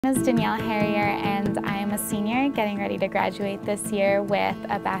My name is Danielle Harrier and I'm a senior getting ready to graduate this year with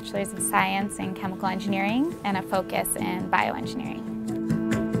a Bachelor's of Science in Chemical Engineering and a focus in bioengineering.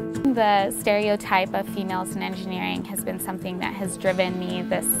 The stereotype of females in engineering has been something that has driven me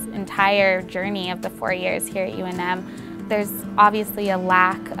this entire journey of the 4 years here at UNM. There's obviously a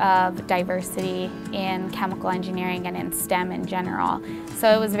lack of diversity in chemical engineering and in STEM in general. So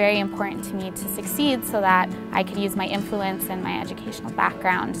it was very important to me to succeed so that I could use my influence and my educational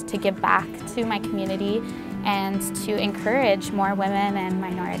background to give back to my community and to encourage more women and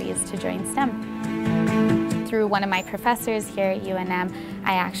minorities to join STEM. Through one of my professors here at UNM,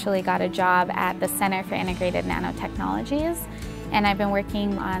 I actually got a job at the Center for Integrated Nanotechnologies. And I've been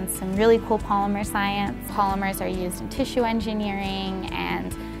working on some really cool polymer science. Polymers are used in tissue engineering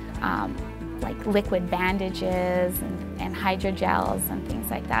and like liquid bandages and hydrogels and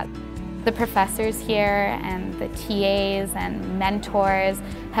things like that. The professors here and the TAs and mentors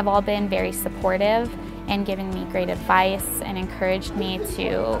have all been very supportive and given me great advice and encouraged me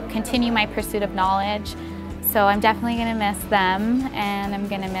to continue my pursuit of knowledge. So I'm definitely going to miss them, and I'm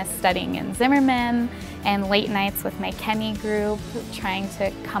going to miss studying in Zimmerman and late nights with my chemi group, trying to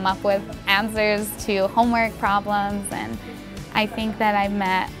come up with answers to homework problems. And I think that I've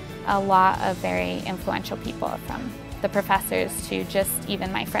met a lot of very influential people, from the professors to just even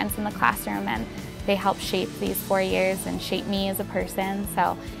my friends in the classroom, and they helped shape these 4 years and shape me as a person.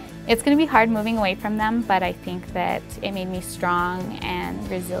 So it's going to be hard moving away from them, but I think that it made me strong and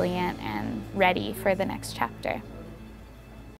resilient and ready for the next chapter.